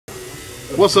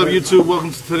What's up YouTube?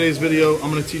 Welcome to today's video.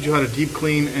 I'm going to teach you how to deep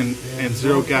clean and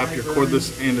zero gap your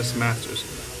cordless andis masters.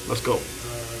 Let's go.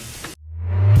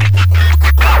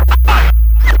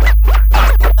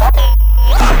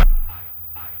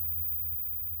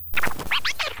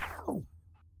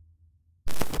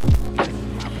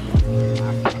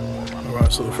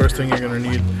 Alright, so the first thing you're going to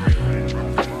need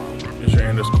is your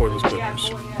andis cordless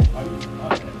clippers.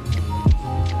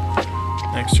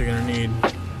 Next you're going to need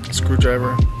a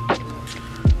screwdriver, a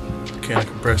can of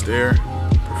compressed air,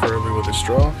 preferably with a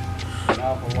straw,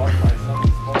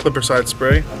 clipper side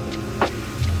spray,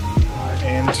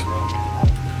 and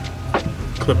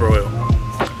clipper oil.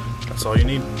 That's all you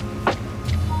need.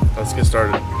 Let's get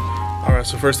started. Alright,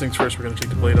 so first things first, we're going to take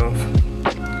the blade off.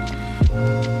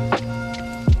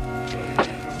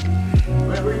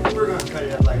 We're going to cut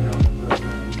it like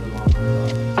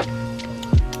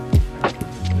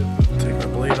Take our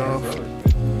blade off.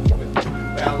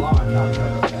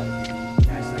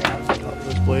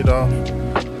 This blade off.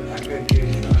 Alright,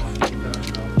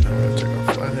 take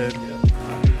our flathead.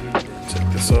 Take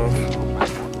this off.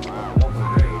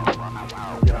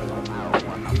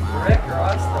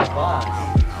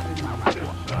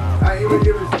 It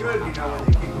was good, you know, when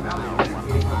they kicked him out.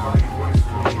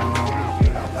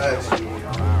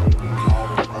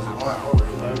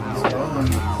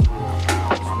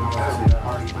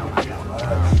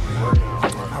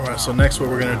 Alright, so next what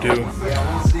we're going to do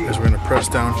is we're going to press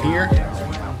down here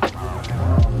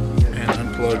and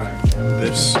unplug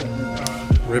this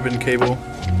ribbon cable.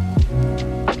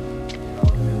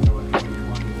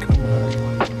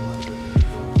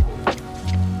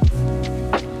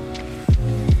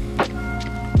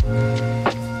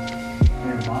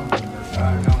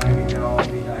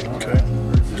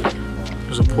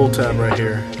 There's a pull tab right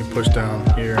here. You push down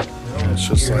here and it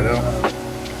should slide out.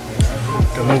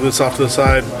 Gonna move this off to the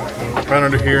side. Right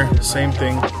under here, same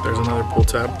thing. There's another pull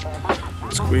tab.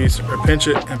 Squeeze or pinch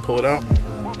it and pull it out.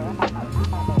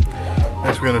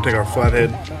 Next we're gonna take our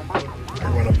flathead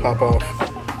and we're gonna pop off.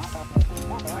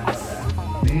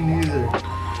 Me neither.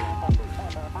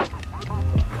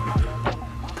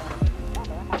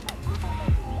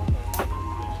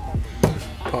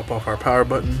 Pop off our power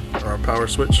button or our power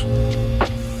switch.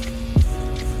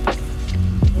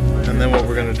 And then what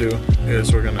we're going to do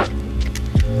is we're going to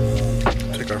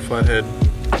take our flathead,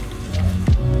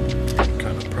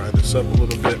 kind of pry this up a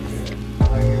little bit.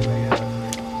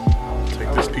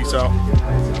 Take this piece out.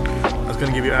 That's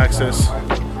going to give you access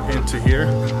into here.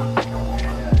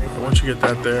 But once you get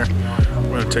that there,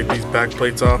 we're going to take these back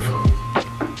plates off.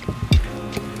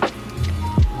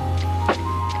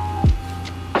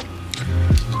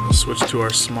 Switch to our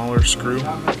smaller screw.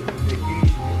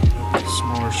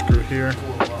 Smaller screw here.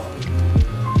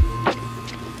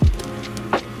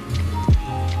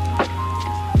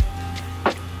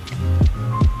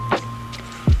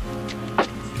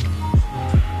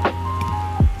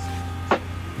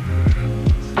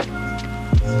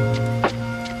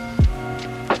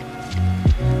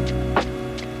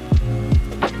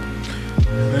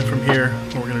 And then from here,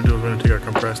 what we're going to do is we're going to take our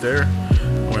compressed air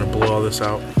and we're going to blow all this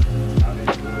out.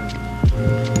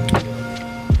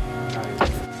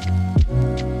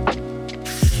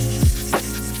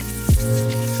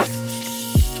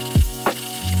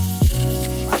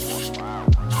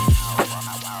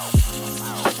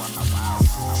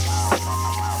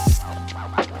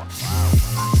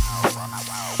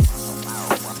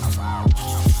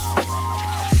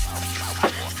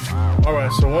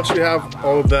 Alright, so once you have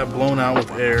all of that blown out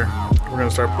with air, we're going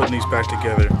to start putting these back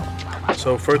together.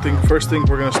 So first thing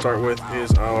we're going to start with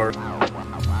is our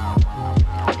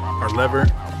lever.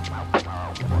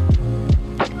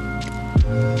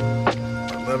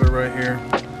 Our lever right here.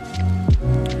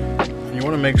 And you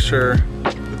want to make sure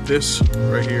that this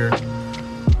right here,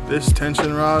 this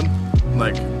tension rod,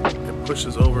 like it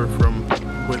pushes over from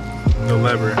with the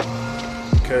lever.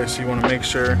 Okay, so you want to make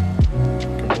sure you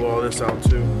can blow all this out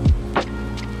too.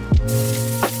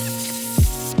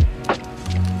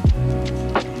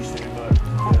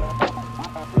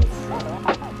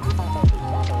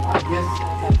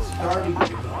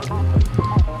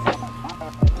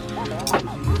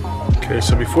 Okay,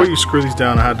 so before you screw these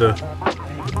down, I had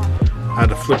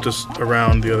to flip this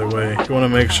around the other way. You want to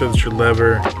make sure that your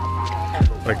lever,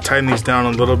 like tighten these down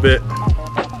a little bit. You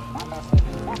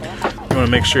want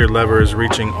to make sure your lever is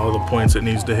reaching all the points it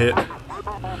needs to hit.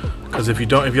 Because if you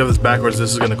have this backwards,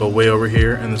 this is going to go way over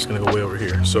here and this is going to go way over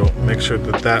here. So make sure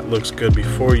that that looks good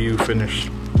before you finish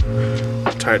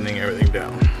tightening everything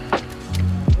down.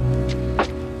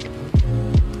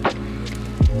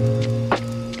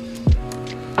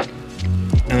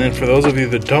 And then for those of you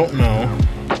that don't know,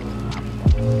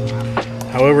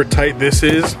 However tight this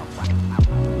is,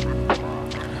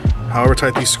 however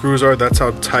tight these screws are, that's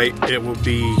how tight it will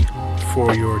be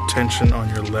for your tension on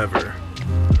your lever.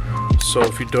 So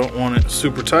if you don't want it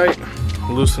super tight,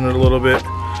 loosen it a little bit,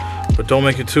 but don't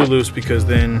make it too loose, because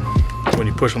then when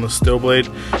you push on the steel blade,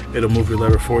 it'll move your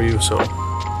lever for you. So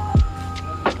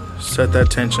set that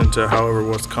tension to however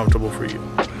what's comfortable for you.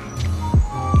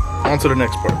 On to the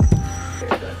next part.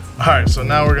 All right, so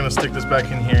now we're gonna stick this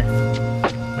back in here.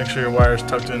 Make sure your wire's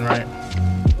tucked in right.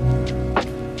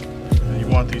 You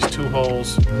want these 2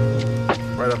 holes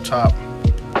right up top.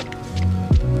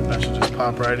 That should just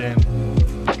pop right in.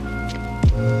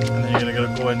 And then you're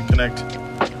gonna go ahead and connect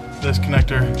this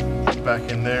connector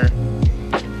back in there.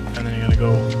 And then you're gonna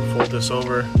go fold this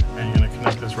over, and you're gonna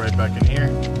connect this right back in here.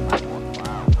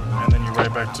 And then you're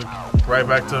right back to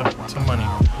money.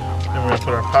 Then we're gonna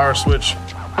put our power switch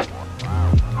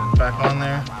back on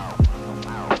there.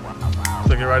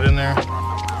 Click it right in there.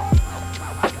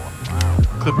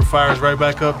 Clipper fires right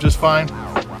back up just fine.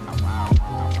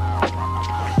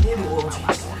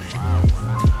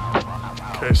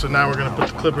 Okay, so now we're gonna put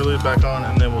the clipper lid back on,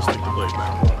 and then we'll stick the blade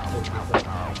back on.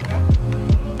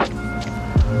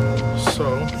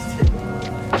 So,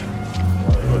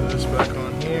 put this back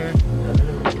on here.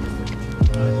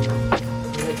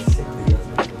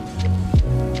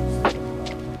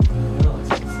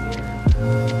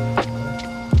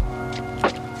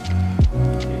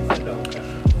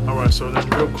 Alright, so then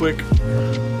real quick,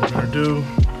 what we're gonna do,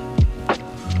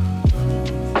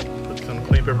 put this on a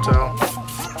clean paper towel,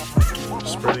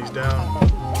 spread these down.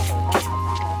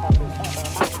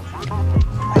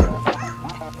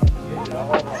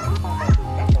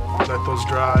 Let those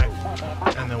dry,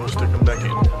 and then we'll stick them back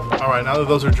in. Alright, now that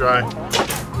those are dry,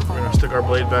 we're gonna stick our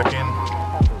blade back in.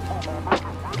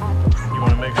 You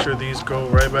wanna make sure these go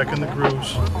right back in the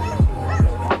grooves,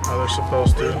 how they're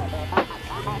supposed to.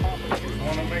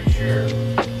 Sure. We're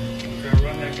gonna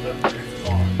run that clip for too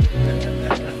long.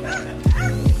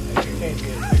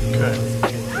 Okay.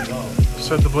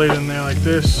 Set the blade in there like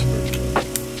this.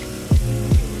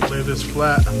 Lay this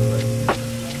flat.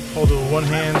 Hold it with one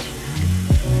hand.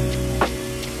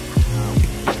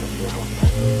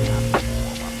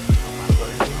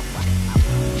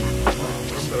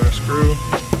 Set our screw.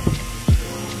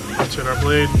 Set our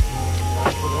blade.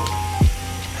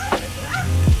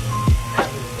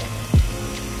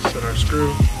 Our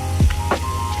screw.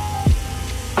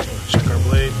 Check our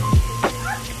blade.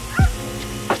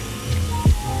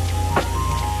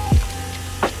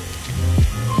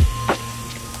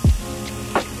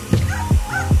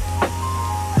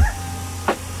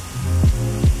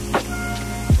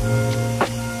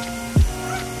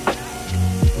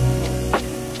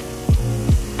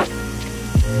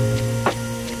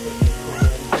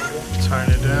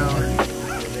 Tighten it down.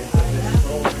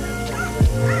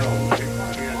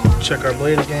 Check our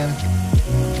blade again.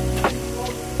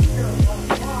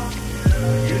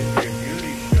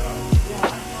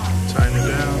 Tighten it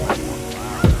down.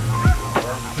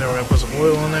 Then we're gonna put some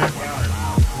oil in there.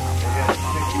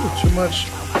 Ooh, too much.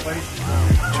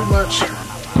 Too much.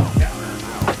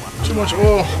 Too much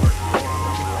oil.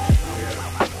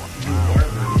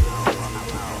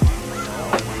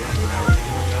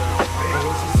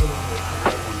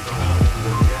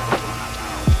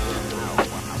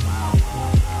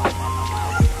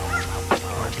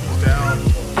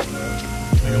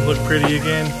 Look pretty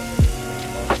again,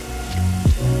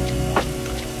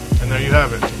 and there you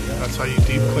have it. That's how you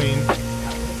deep clean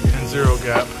and zero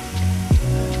gap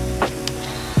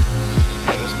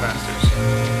Andis Masters,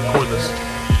 cordless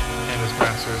Andis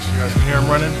Masters. You guys can hear them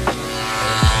running.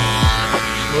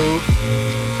 Smooth.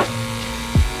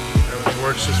 Everything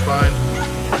works just fine.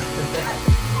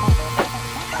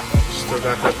 Still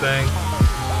got that thing.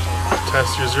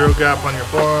 Test your zero gap on your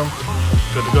forearm.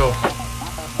 Good to go.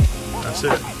 That's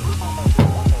it.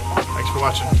 Thanks for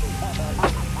watching.